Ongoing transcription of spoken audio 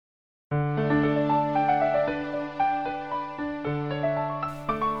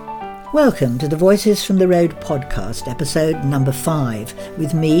Welcome to the Voices from the Road podcast, episode number 5,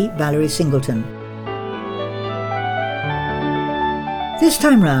 with me, Valerie Singleton. This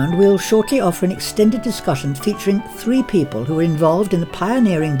time round, we'll shortly offer an extended discussion featuring 3 people who were involved in the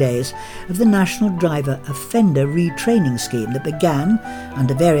pioneering days of the National Driver Offender Retraining Scheme that began,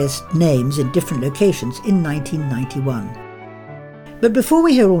 under various names in different locations, in 1991. But before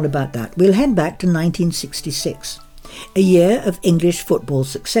we hear all about that, we'll head back to 1966. A year of English football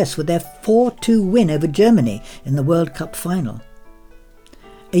success with their 4-2 win over Germany in the World Cup final.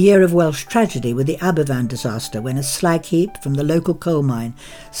 A year of Welsh tragedy with the Aberfan disaster when a slag heap from the local coal mine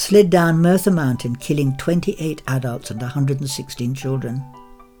slid down Merthyr Mountain, killing 28 adults and 116 children.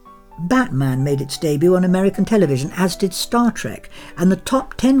 Batman made its debut on American television, as did Star Trek, and the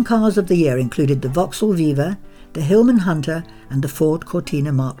top 10 cars of the year included the Vauxhall Viva, the Hillman Hunter and the Ford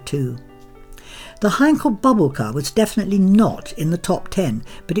Cortina Mark II. The Heinkel bubble car was definitely not in the top 10,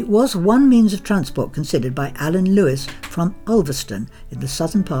 but it was one means of transport considered by Alan Lewis from Ulverston in the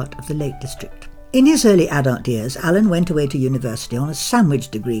southern part of the Lake District. In his early adult years, Alan went away to university on a sandwich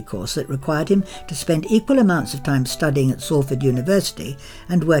degree course that required him to spend equal amounts of time studying at Salford University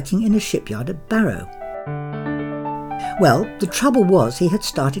and working in a shipyard at Barrow. Well, the trouble was he had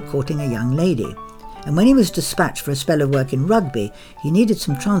started courting a young lady, and when he was dispatched for a spell of work in Rugby, he needed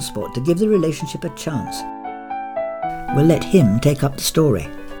some transport to give the relationship a chance. We'll let him take up the story.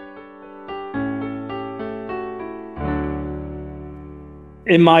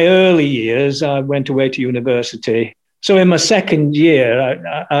 In my early years, I went away to university. So in my second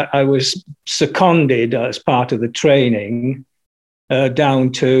year, I was seconded as part of the training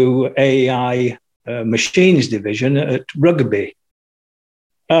down to AI Machines Division at Rugby.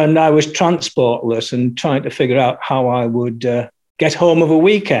 And I was transportless and trying to figure out how I would get home of a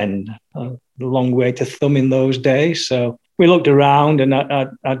weekend. A long way to Thumb in those days. So we looked around, and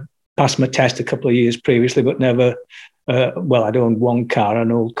I'd passed my test a couple of years previously, but never, I'd owned one car,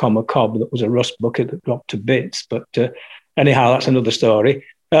 an old Commer Cobb that was a rust bucket that dropped to bits. But anyhow, that's another story.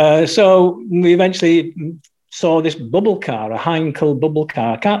 So we eventually saw this bubble car, a Heinkel bubble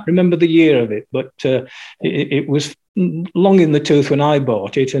car. I can't remember the year of it, but it was long in the tooth when I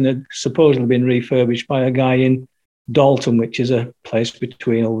bought it, and had supposedly been refurbished by a guy in Dalton, which is a place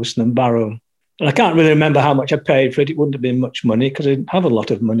between Ulverston and Barrow. And I can't really remember how much I paid for it. It wouldn't have been much money because I didn't have a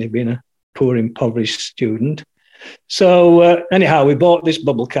lot of money being a poor, impoverished student. So anyhow, we bought this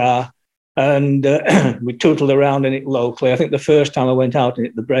bubble car and we tootled around in it locally. I think the first time I went out in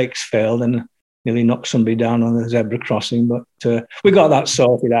it, the brakes failed and nearly knocked somebody down on the zebra crossing. But we got that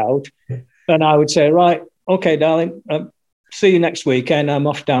sorted out. And I would say, right, okay, darling, see you next weekend. I'm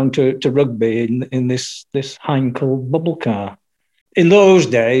off down to Rugby in this Heinkel bubble car. In those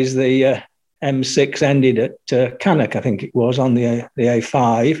days, the M6 ended at Cannock, I think it was, on the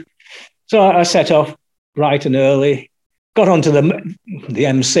A5. So I set off bright and early, got onto the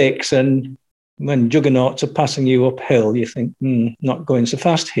M6, and when juggernauts are passing you uphill, you think, not going so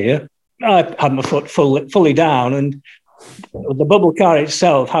fast here. I had my foot fully down, and the bubble car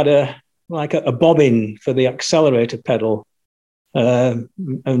itself had a bobbin for the accelerator pedal, and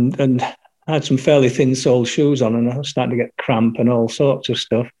I had some fairly thin-soled shoes on, and I was starting to get cramp and all sorts of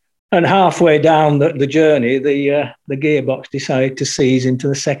stuff. And halfway down the journey, the gearbox decided to seize into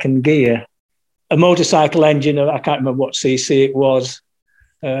the second gear. A motorcycle engine, I can't remember what cc it was,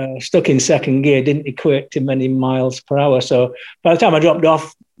 stuck in second gear, didn't equate to many miles per hour. So by the time I dropped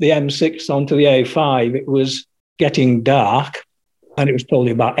off the M6 onto the A5, it was getting dark, and it was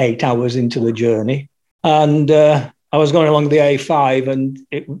probably about 8 hours into the journey. And I was going along the A5, and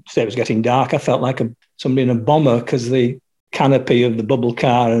it was getting dark. I felt like somebody in a bomber because the canopy of the bubble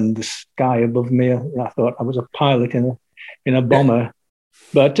car and the sky above me, I thought I was a pilot in a bomber.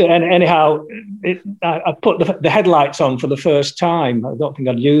 But anyhow, I put the headlights on for the first time. I don't think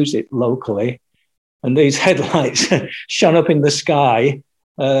I'd used it locally. And these headlights shone up in the sky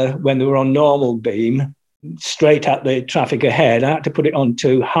when they were on normal beam, straight at the traffic ahead. I had to put it on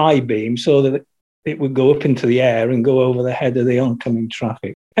to high beam so that it would go up into the air and go over the head of the oncoming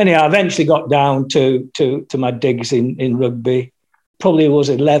traffic. Anyhow, I eventually got down to my digs in Rugby. Probably was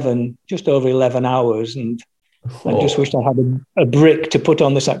just over 11 hours. And I just wished I had a brick to put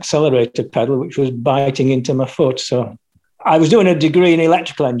on this accelerator pedal, which was biting into my foot. So I was doing a degree in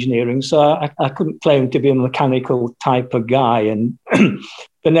electrical engineering, so I couldn't claim to be a mechanical type of guy. And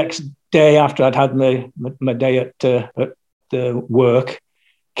the next day after I'd had my day at the work,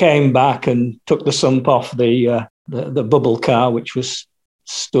 came back and took the sump off the bubble car, which was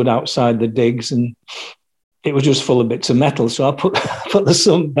stood outside the digs, and it was just full of bits of metal. So I put the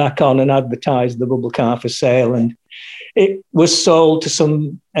sump back on and advertised the bubble car for sale, and it was sold to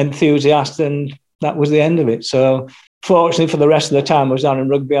some enthusiast, and that was the end of it. So fortunately for the rest of the time I was down in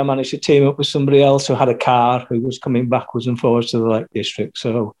Rugby, I managed to team up with somebody else who had a car who was coming backwards and forwards to the Lake District.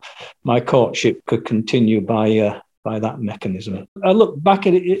 So my courtship could continue by that mechanism. I look back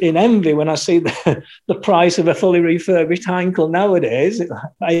at it in envy when I see the price of a fully refurbished Heinkel nowadays,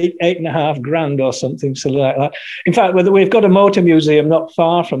 $8,500 or something silly like that. In fact, we've got a motor museum not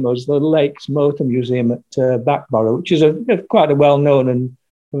far from us, the Lakes Motor Museum at Backborough, which is quite a well-known and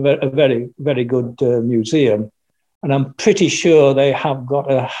a very, very good museum. And I'm pretty sure they have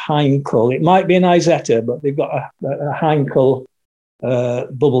got a Heinkel. It might be an Isetta, but they've got a Heinkel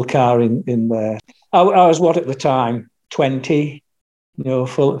bubble car in there. I was what at the time, 20,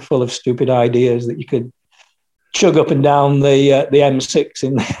 full of stupid ideas that you could chug up and down the M6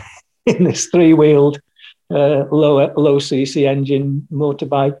 in this three-wheeled low cc engine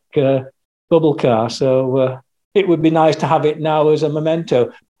motorbike bubble car. So it would be nice to have it now as a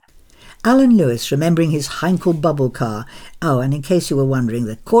memento. Alan Lewis remembering his Heinkel bubble car. Oh, and in case you were wondering,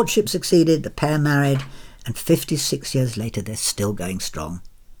 the courtship succeeded, the pair married, and 56 years later they're still going strong.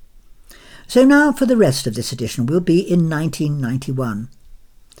 So now for the rest of this edition, we'll be in 1991.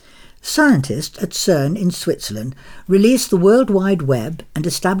 Scientists at CERN in Switzerland released the World Wide Web and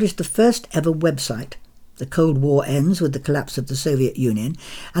established the first ever website. The Cold War ends with the collapse of the Soviet Union,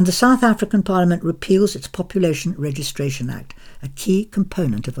 and the South African Parliament repeals its Population Registration Act, a key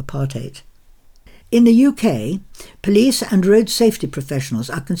component of apartheid. In the UK, police and road safety professionals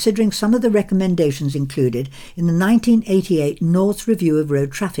are considering some of the recommendations included in the 1988 North Review of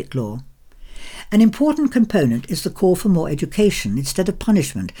Road Traffic Law. An important component is the call for more education instead of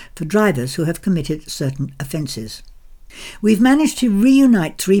punishment for drivers who have committed certain offences. We've managed to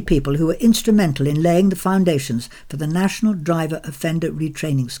reunite three people who were instrumental in laying the foundations for the National Driver Offender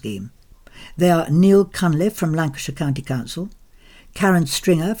Retraining Scheme. They are Neil Cunliffe from Lancashire County Council, Karen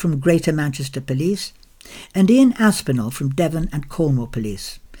Stringer from Greater Manchester Police, and Ian Aspinall from Devon and Cornwall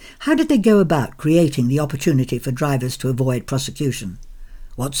Police. How did they go about creating the opportunity for drivers to avoid prosecution?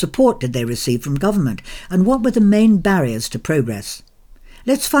 What support did they receive from government, and what were the main barriers to progress?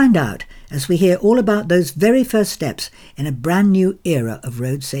 Let's find out as we hear all about those very first steps in a brand new era of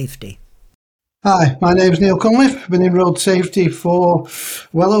road safety. Hi, my name's Neil Cunliffe. I've been in road safety for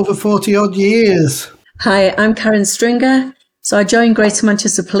well over 40 odd years. Hi, I'm Karen Stringer. So I joined Greater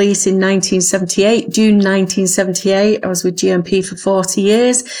Manchester Police in 1978, June 1978. I was with GMP for 40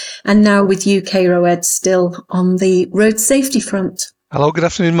 years and now with UK ROED still on the road safety front. Hello, good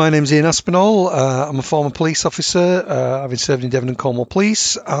afternoon. My name's Ian Aspinall. I'm a former police officer. I've been serving in Devon and Cornwall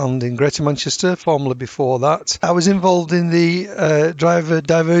Police and in Greater Manchester, formerly before that. I was involved in the driver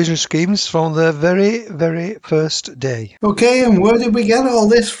diversion schemes from the very, very first day. Okay, and where did we get all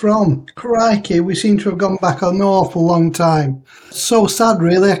this from? Crikey, we seem to have gone back an awful long time. So sad,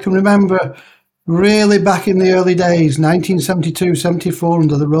 really. I can remember really back in the early days, 1972-74,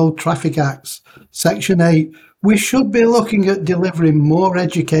 under the Road Traffic Acts, Section 8, we should be looking at delivering more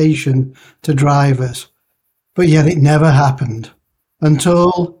education to drivers, but yet it never happened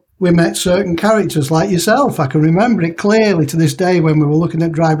until we met certain characters like yourself. I can remember it clearly to this day when we were looking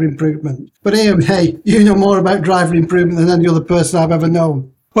at driver improvement. But Ian, hey, you know more about driver improvement than any other person I've ever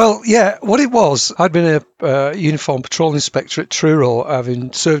known. Well, yeah, what it was, I'd been a uniform patrol inspector at Truro,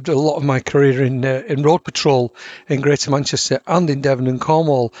 having served a lot of my career in road patrol in Greater Manchester and in Devon and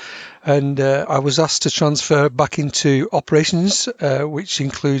Cornwall. And I was asked to transfer back into operations, which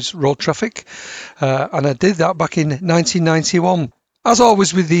includes road traffic. And I did that back in 1991. As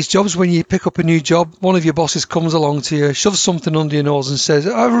always with these jobs, when you pick up a new job, one of your bosses comes along to you, shoves something under your nose and says,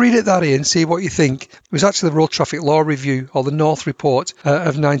 "I'll read it that and see what you think." It was actually the Road Traffic Law Review, or the North Report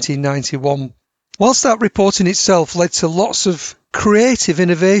of 1991. Whilst that report in itself led to lots of creative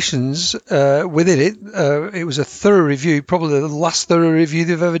innovations within it, it was a thorough review, probably the last thorough review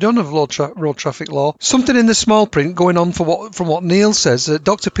they've ever done of road traffic law. Something in the small print going on from what Neil says, that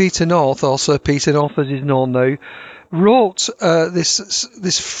Dr. Peter North, or Sir Peter North as he's known now, wrote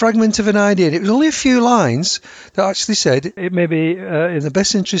this fragment of an idea, and it was only a few lines that actually said it may be in the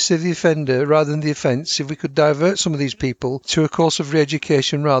best interest of the offender rather than the offence if we could divert some of these people to a course of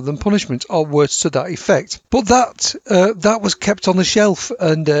re-education rather than punishment, or words to that effect. But that was kept on the shelf,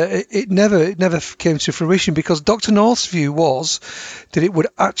 and it never came to fruition, because Dr. North's view was that it would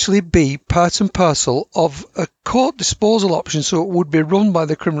actually be part and parcel of a court disposal option, so it would be run by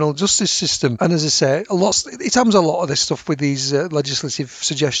the criminal justice system. And as I say, it happens a lot lot of this stuff with these legislative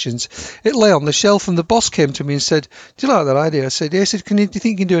suggestions. It lay on the shelf, and the boss came to me and said, "Do you like that idea?" I said, "Yeah." He said, do you think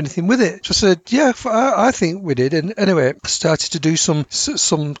you can do anything with it? So I said, "Yeah, I think we did." And anyway, I started to do some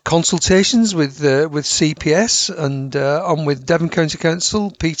consultations with CPS and on with Devon County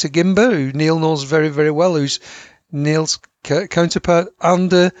Council, Peter Gimber, who Neil knows very, very well, who's Neil's counterpart,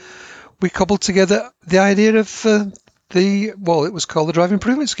 and we cobbled together the idea of it was called the Driver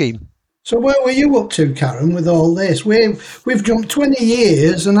Improvement Scheme. So where were you up to, Karen, with all this? We've jumped 20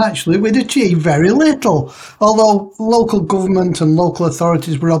 years and actually we'd achieved very little. Although local government and local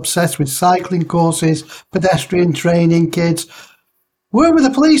authorities were obsessed with cycling courses, pedestrian training, kids. Where were the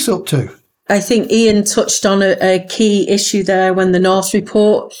police up to? I think Ian touched on a key issue there when the North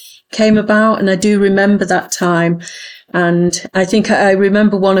Report came about, and I do remember that time. And I think I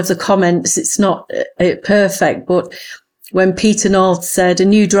remember one of the comments, it's not perfect, but when Peter North said a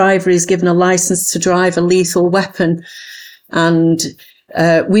new driver is given a license to drive a lethal weapon. And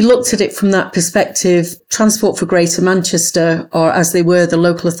we looked at it from that perspective. Transport for Greater Manchester, or as they were, the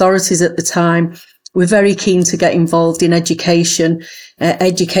local authorities at the time, were very keen to get involved in education,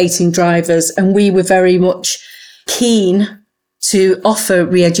 educating drivers. And we were very much keen to offer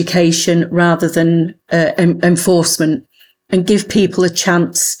re-education rather than enforcement, and give people a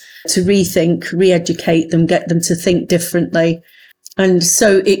chance to rethink, re-educate them, get them to think differently. And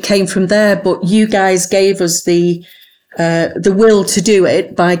so it came from there, but you guys gave us the will to do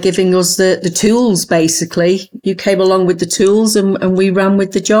it by giving us the tools, basically. You came along with the tools and we ran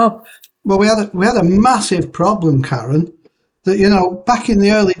with the job. Well, we had a massive problem, Karen, that, back in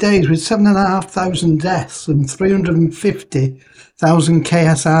the early days with 7,500 deaths and 350,000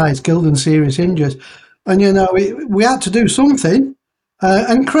 KSIs, killed and serious injured. And, we had to do something.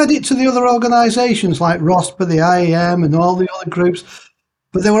 And credit to the other organisations like ROSPA, the IEM and all the other groups,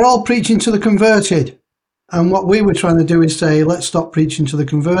 but they were all preaching to the converted. And what we were trying to do is say, let's stop preaching to the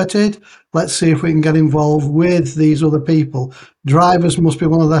converted. Let's see if we can get involved with these other people. Drivers must be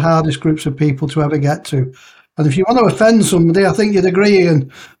one of the hardest groups of people to ever get to. And if you want to offend somebody, I think you'd agree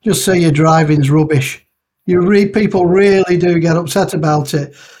and just say your driving's rubbish. People really do get upset about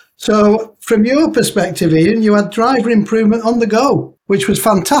it. So from your perspective, Ian, you had driver improvement on the go, which was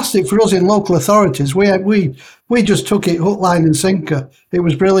fantastic for us in local authorities. We just took it hook, line and sinker. It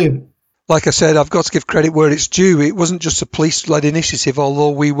was brilliant. Like I said, I've got to give credit where it's due. It wasn't just a police-led initiative, although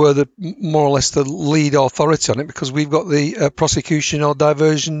we were more or less the lead authority on it, because we've got the prosecution or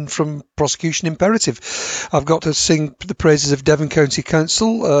diversion from prosecution imperative. I've got to sing the praises of Devon County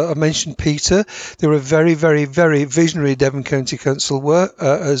Council. I mentioned Peter. They were a very, very, very visionary Devon County Council were,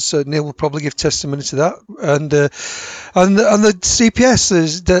 as Neil will probably give testimony to that. And the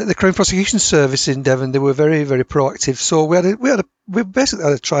CPS, the Crown Prosecution Service in Devon, they were very, very proactive. So we basically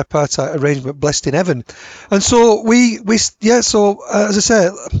had a tripartite arrangement blessed in heaven. And so as I say,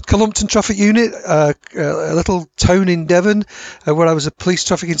 Cullumpton Traffic Unit, a little town in Devon, where I was a police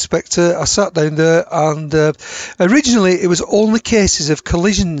traffic inspector. I sat down there, and originally it was only cases of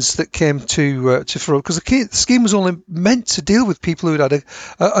collisions that came to fraud, because the scheme was only meant to deal with people who had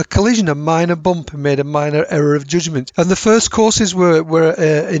a collision, a minor bump, and made a minor error of judgment. And the first courses were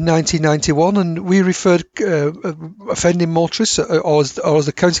in 1991, and we referred offending motorists, or as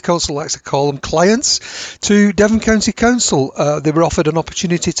the County Council likes to call them, clients, to Devon County Council. They were offered an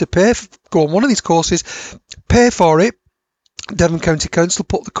opportunity to go on one of these courses, pay for it. Devon County Council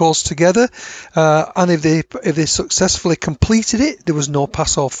put the course together, and if they successfully completed it, there was no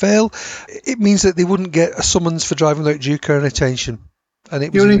pass or fail. It means that they wouldn't get a summons for driving without due care and attention. And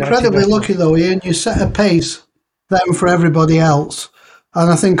it was You're incredibly lucky, though, Ian. You set a pace then for everybody else. And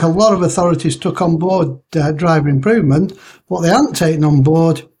I think a lot of authorities took on board driver improvement. What they hadn't taken on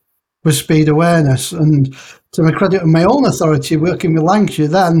board was speed awareness. And to my credit of my own authority, working with Lancashire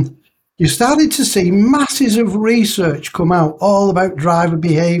then, you started to see masses of research come out all about driver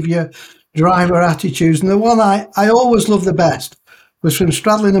behaviour, driver attitudes. And the one I always loved the best was from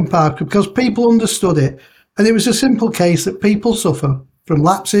Stradling and Parker, because people understood it. And it was a simple case that people suffer from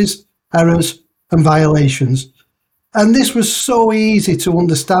lapses, errors and violations. And this was so easy to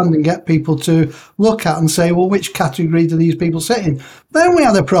understand and get people to look at and say, well, which category do these people sit in? Then we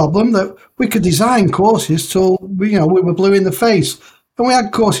had a problem that we could design courses till, we were blue in the face. And we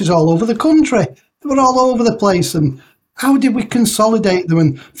had courses all over the country. They were all over the place. And how did we consolidate them?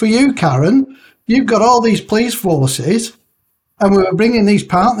 And for you, Karen, you've got all these police forces, and we were bringing these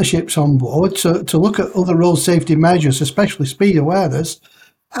partnerships on board to look at other road safety measures, especially speed awareness.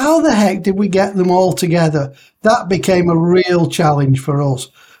 How the heck did we get them all together? That became a real challenge for us.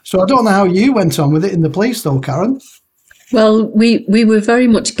 So I don't know how you went on with it in the police, though, Karen. Well, we were very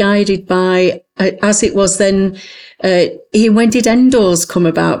much guided by, as it was then, when did NDOS come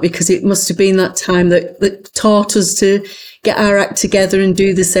about? Because it must have been that time that taught us to get our act together and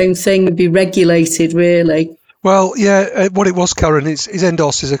do the same thing and be regulated, really. Well, yeah, what it was, Karen, is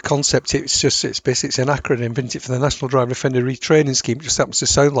NDOS is a concept. It's basically an acronym, isn't it, for the National Driver Offender Retraining Scheme. It just happens to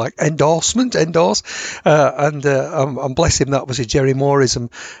sound like endorsement, endorse. And bless him, that was a Jerry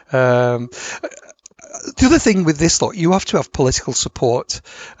Mooreism. The other thing with this lot, you have to have political support.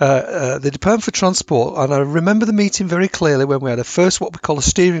 The Department for Transport, and I remember the meeting very clearly when we had what we call a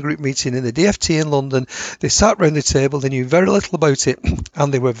steering group meeting in the DFT in London. They sat round the table, they knew very little about it,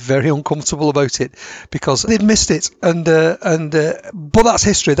 and they were very uncomfortable about it because they'd missed it. But that's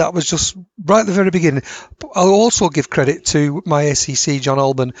history. That was just right at the very beginning. I'll also give credit to my ACC, John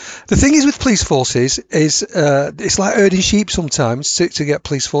Alban. The thing is with police forces is it's like herding sheep sometimes to get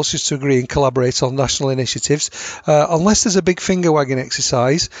police forces to agree and collaborate on national initiatives, unless there's a big finger wagging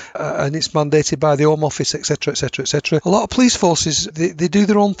exercise and it's mandated by the Home Office, etc., etc., etc. A lot of police forces, they do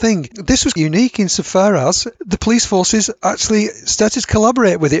their own thing. This was unique insofar as the police forces actually started to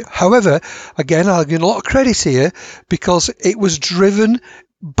collaborate with it. However, again, I'll give a lot of credit here because it was driven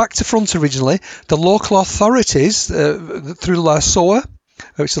back to front originally. The local authorities through LASOA,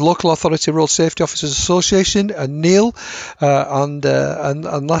 which is the Local Authority Road Safety Officers Association, and Neil, and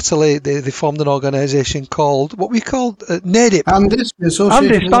latterly they formed an organisation called NADIP.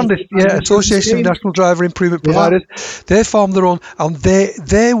 Association of National Driver Improvement Providers. They formed their own, and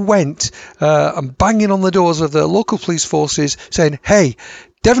they went and banging on the doors of the local police forces saying, hey,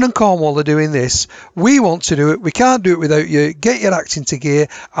 Devon and Cornwall are doing this. We want to do it. We can't do it without you. Get your act into gear.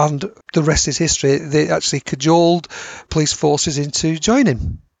 And the rest is history. They actually cajoled police forces into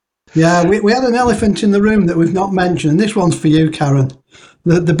joining. Yeah, we had an elephant in the room that we've not mentioned. This one's for you, Karen.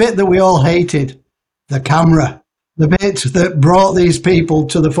 The bit that we all hated, the camera. The bit that brought these people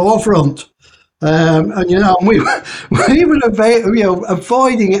to the forefront. And we were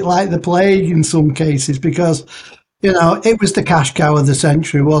avoiding it like the plague in some cases because it was the cash cow of the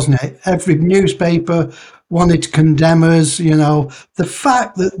century, wasn't it? Every newspaper wanted to condemn us. The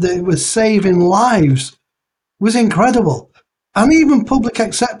fact that they were saving lives was incredible. And even public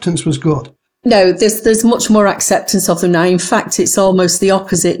acceptance was good. No, there's much more acceptance of them now. In fact, it's almost the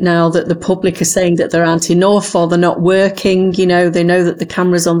opposite now, that the public are saying that they're anti-enough or they're not working. They know that the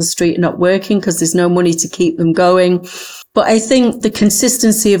cameras on the street are not working because there's no money to keep them going. But I think the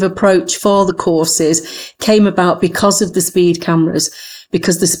consistency of approach for the courses came about because of the speed cameras,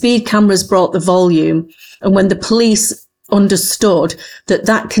 because the speed cameras brought the volume. And when the police understood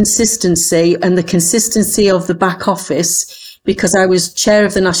that consistency and the consistency of the back office, because I was chair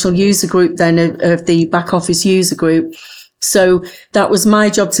of the national user group then, of the back office user group. So that was my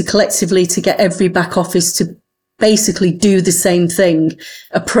job to collectively to get every back office to basically do the same thing,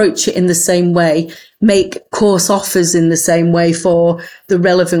 approach it in the same way, make course offers in the same way for the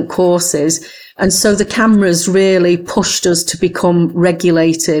relevant courses. And so the cameras really pushed us to become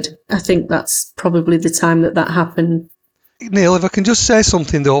regulated. I think that's probably the time that happened. Neil, if I can just say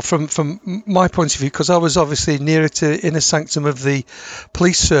something though, from my point of view, because I was obviously nearer to inner sanctum of the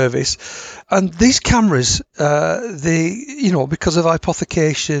police service, and these cameras, because of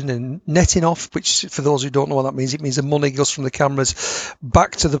hypothecation and netting off, which for those who don't know what that means, it means the money goes from the cameras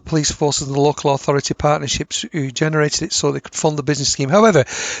back to the police forces and the local authority partnerships who generated it so they could fund the business scheme. However,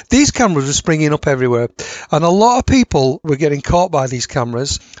 these cameras were springing up everywhere, and a lot of people were getting caught by these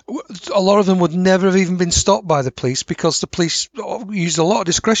cameras. A lot of them would never have even been stopped by the police because the police used a lot of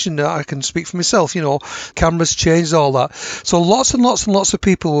discretion. I can speak for myself, cameras changed all that. So lots and lots and lots of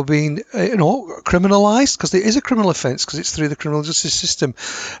people were being, criminalised, because there is a criminal offence because it's through the criminal justice system.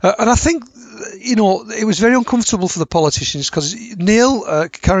 And I think, it was very uncomfortable for the politicians because, Neil,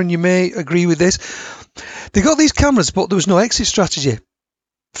 Karen, you may agree with this. They got these cameras, but there was no exit strategy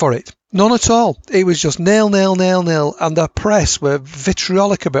for it. None at all. It was just nail. And the press were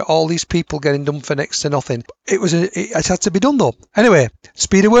vitriolic about all these people getting done for next to nothing. It had to be done though. Anyway,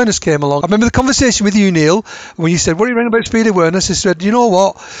 speed awareness came along. I remember the conversation with you, Neil, when you said, what are you writing about speed awareness? I said, you know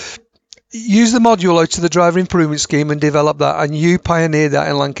what? Use the module out to the driver improvement scheme and develop that, and you pioneered that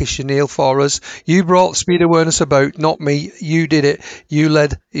in Lancashire, Neil, for us. You brought speed awareness about, not me. You did it. You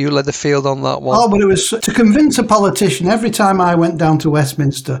led the field on that one. Oh, but it was to convince a politician. Every time I went down to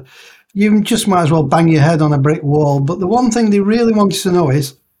Westminster, you just might as well bang your head on a brick wall. But the one thing they really wanted to know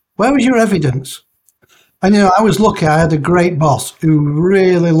is, where was your evidence? And, I was lucky. I had a great boss who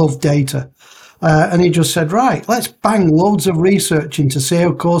really loved data. And he just said, right, let's bang loads of research in to see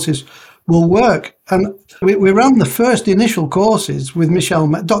how courses will work. And we ran the first initial courses with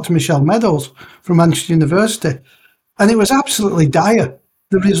Dr. Michelle Meadows from Manchester University. And it was absolutely dire.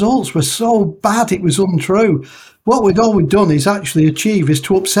 The results were so bad, it was untrue. What we'd done is actually achieve is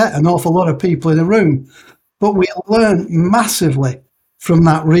to upset an awful lot of people in a room. But we learned massively from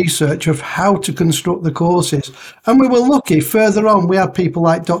that research of how to construct the courses. And we were lucky, further on, we had people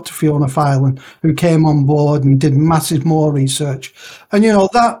like Dr. Fiona Filan who came on board and did massive more research. And,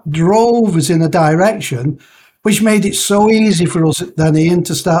 that drove us in a direction which made it so easy for us then, Ian,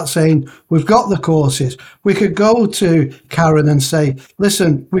 to start saying, we've got the courses. We could go to Karen and say,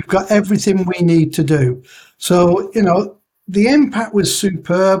 listen, we've got everything we need to do. So, the impact was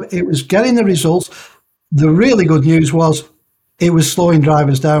superb. It was getting the results. The really good news was it was slowing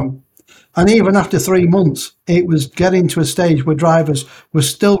drivers down. And even after 3 months, it was getting to a stage where drivers were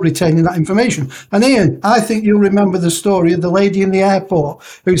still retaining that information. And Ian, I think you'll remember the story of the lady in the airport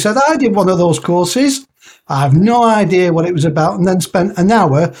who said, I did one of those courses. I have no idea what it was about, and then spent an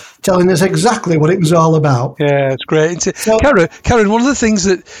hour telling us exactly what it was all about. Yeah, it's great. So, Karen, one of the things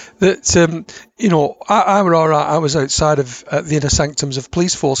that I were all right. I was outside of the inner sanctums of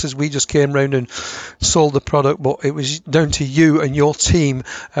police forces. We just came round and sold the product, but it was down to you and your team,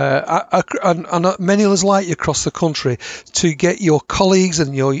 and many others like you across the country, to get your colleagues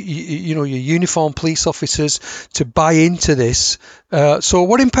and your uniformed police officers to buy into this. So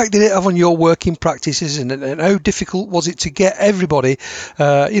what impact did it have on your working practices, and how difficult was it to get everybody,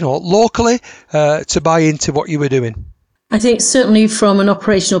 locally, to buy into what you were doing? I think certainly from an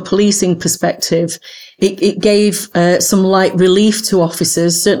operational policing perspective, it gave some light relief to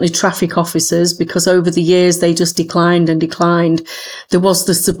officers, certainly traffic officers, because over the years they just declined and declined. There was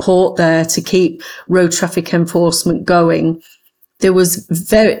the support there to keep road traffic enforcement going. There was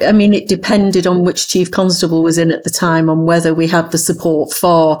it depended on which chief constable was in at the time on whether we had the support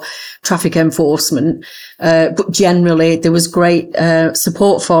for traffic enforcement. But generally there was great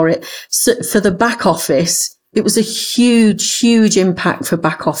support for it. So for the back office, it was a huge, huge impact for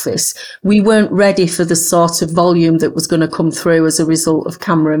back office. We weren't ready for the sort of volume that was going to come through as a result of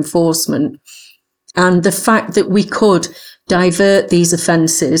camera enforcement. And the fact that we could divert these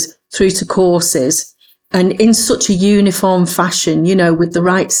offences through to courses, and in such a uniform fashion, with the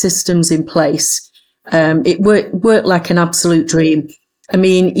right systems in place, it worked like an absolute dream. I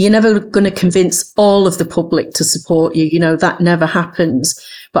mean, you're never going to convince all of the public to support you. That never happens.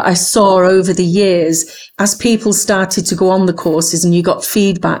 But I saw over the years, as people started to go on the courses and you got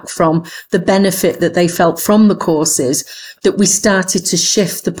feedback from the benefit that they felt from the courses, that we started to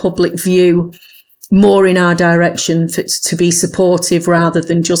shift the public view more in our direction to be supportive, rather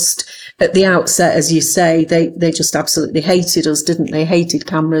than just at the outset, as you say, they just absolutely hated us, didn't they? Hated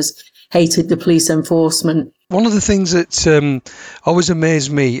cameras, hated the police enforcement. One of the things that always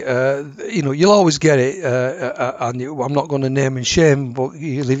amazed me, you'll always get it, and I'm not going to name and shame, but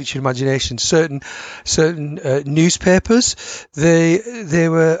you leave it to your imagination. Certain newspapers, they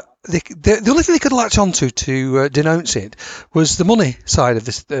were. The only thing they could latch onto to denounce it was the money side of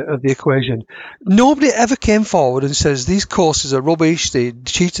the equation. Nobody ever came forward and says these courses are rubbish. They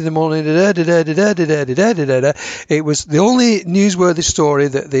cheated the money. It was the only newsworthy story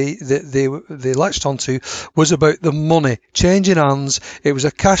that they latched onto was about the money changing hands. It was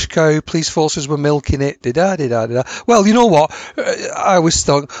a cash cow. Police forces were milking it. Well, you know what? I was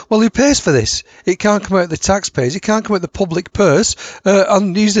thought, well, who pays for this? It can't come out of the taxpayers. It can't come out of the public purse.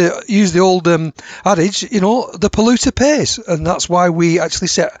 And use the old adage, the polluter pays, and that's why we actually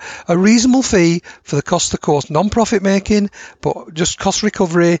set a reasonable fee for the cost of the course, non-profit making, but just cost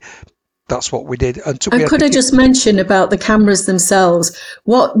recovery. That's what we did. And could I just mention about the cameras themselves?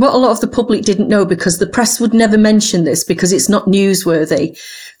 What a lot of the public didn't know, because the press would never mention this because it's not newsworthy.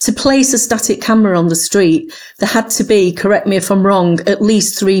 To place a static camera on the street, there had to be, correct me if I'm wrong, at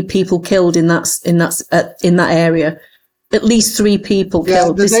least 3 people killed in that area. At least 3 people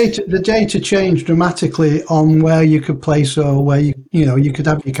killed. The data changed dramatically on where you could place or where you could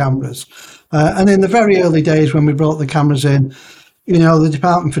have your cameras. And in the very early days when we brought the cameras in, the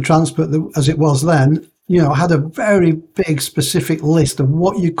Department for Transport, as it was then, had a very big specific list of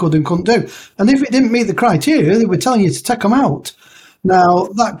what you could and couldn't do. And if it didn't meet the criteria, they were telling you to take them out. Now,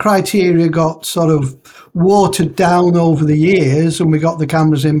 that criteria got sort of watered down over the years and we got the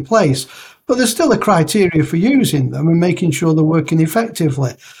cameras in place. But there's still a criteria for using them and making sure they're working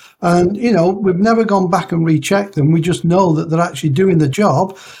effectively. And, we've never gone back and rechecked them. We just know that they're actually doing the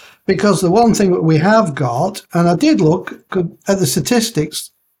job, because the one thing that we have got, and I did look at the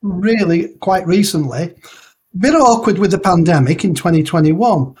statistics really quite recently, a bit awkward with the pandemic in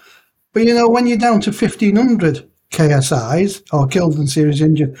 2021. But, when you're down to 1,500 KSIs, or killed and seriously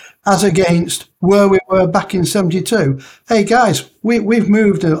injured, as against where we were back in 72. Hey guys, we've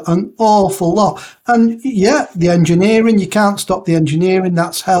moved an awful lot. And yeah, the engineering, you can't stop the engineering,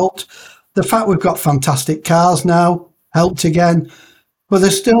 that's helped. The fact we've got fantastic cars now helped again. But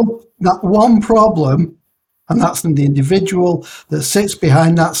there's still that one problem, and that's the individual that sits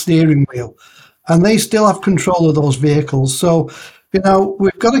behind that steering wheel. And they still have control of those vehicles. So,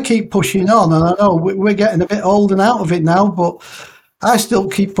 we've got to keep pushing on. And I know we're getting a bit old and out of it now, but I still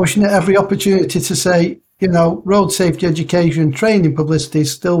keep pushing at every opportunity to say, road safety education, training, publicity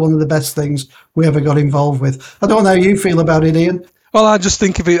is still one of the best things we ever got involved with. I don't know how you feel about it, Ian. Well, I just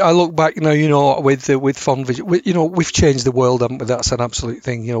think of it. I look back now, with fond vision. We've changed the world, haven't we? That's an absolute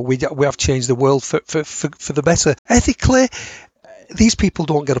thing. We have changed the world for the better. Ethically, these people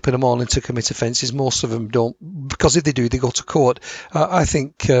don't get up in the morning to commit offences. Most of them don't, because if they do, they go to court. I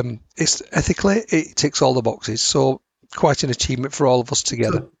think it's ethically, it ticks all the boxes. So quite an achievement for all of us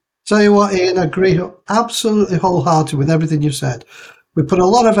together. Tell you what, Ian, I agree absolutely wholeheartedly with everything you've said. We put a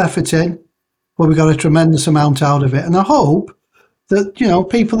lot of effort in, but we got a tremendous amount out of it. And I hope that,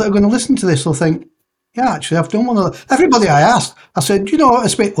 people that are going to listen to this will think, yeah, actually, I've done one of those. Everybody I asked, I said, do you know what I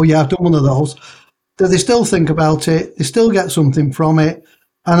speak? Oh, yeah, I've done one of those. That they still think about it, they still get something from it.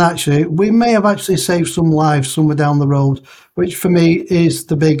 And actually, we may have actually saved some lives somewhere down the road, which for me is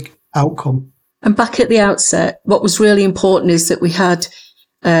the big outcome. And back at the outset, what was really important is that we had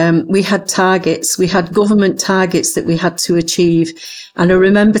targets, we had government targets that we had to achieve. And I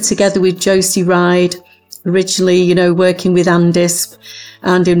remember together with Josie Ride, originally, working with ANDISP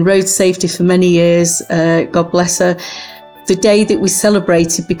and in road safety for many years, God bless her, the day that we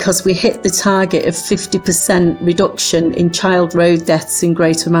celebrated because we hit the target of 50% reduction in child road deaths in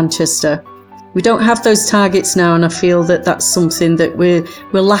Greater Manchester. We don't have those targets now, and I feel that that's something that we're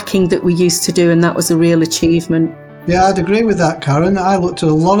lacking that we used to do, and that was a real achievement. Yeah, I'd agree with that, Karen. I looked at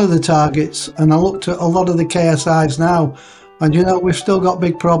a lot of the targets and I looked at a lot of the KSIs now, and we've still got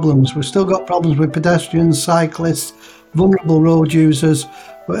big problems. We've still got problems with pedestrians, cyclists, vulnerable road users.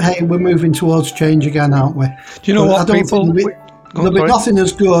 But hey, we're moving towards change again, aren't we? Do you know what, people? There'll be nothing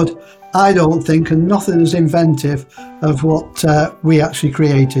as good, I don't think, and nothing as inventive of what we actually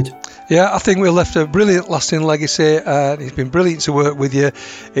created. Yeah, I think we left a brilliant lasting legacy. It's been brilliant to work with you.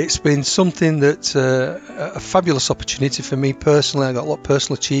 It's been something that's a fabulous opportunity for me personally. I got a lot of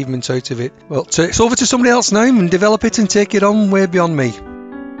personal achievement out of it. Well, it's over to somebody else now and develop it and take it on way beyond me.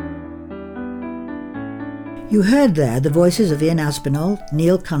 You heard there the voices of Ian Aspinall,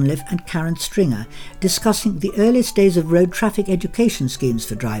 Neil Cunliffe and Karen Stringer discussing the earliest days of road traffic education schemes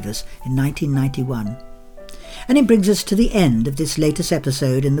for drivers in 1991. And it brings us to the end of this latest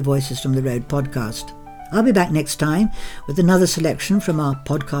episode in the Voices from the Road podcast. I'll be back next time with another selection from our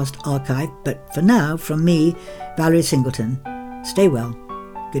podcast archive, but for now, from me, Valerie Singleton, stay well.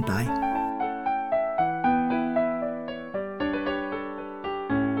 Goodbye.